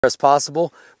as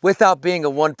possible without being a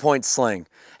one-point sling.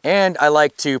 And I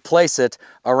like to place it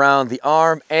around the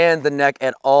arm and the neck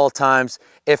at all times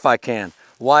if I can.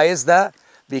 Why is that?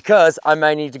 Because I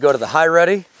might need to go to the high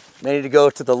ready, may need to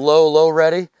go to the low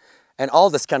ready, and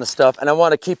all this kind of stuff, and I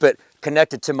want to keep it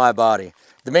connected to my body.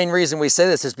 The main reason we say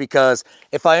this is because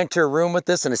if I enter a room with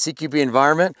this in a CQB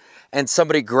environment and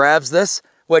somebody grabs this,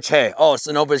 which, hey, oh,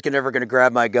 so nobody's ever gonna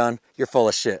grab my gun, you're full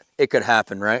of shit. It could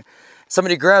happen, right?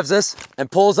 Somebody grabs this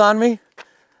and pulls on me,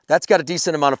 that's got a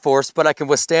decent amount of force, but I can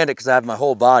withstand it because I have my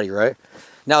whole body, right?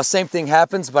 Now, same thing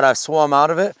happens, but I've swum out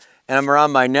of it and I'm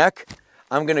around my neck,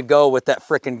 I'm gonna go with that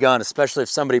frickin' gun, especially if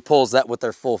somebody pulls that with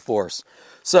their full force.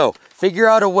 So figure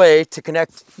out a way to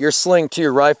connect your sling to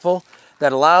your rifle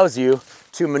that allows you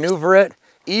to maneuver it,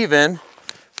 even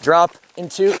drop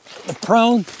into the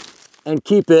prone and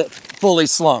keep it fully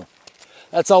slung.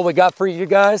 That's all we got for you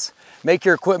guys. Make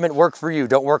your equipment work for you.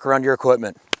 Don't work around your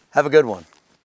equipment. Have a good one.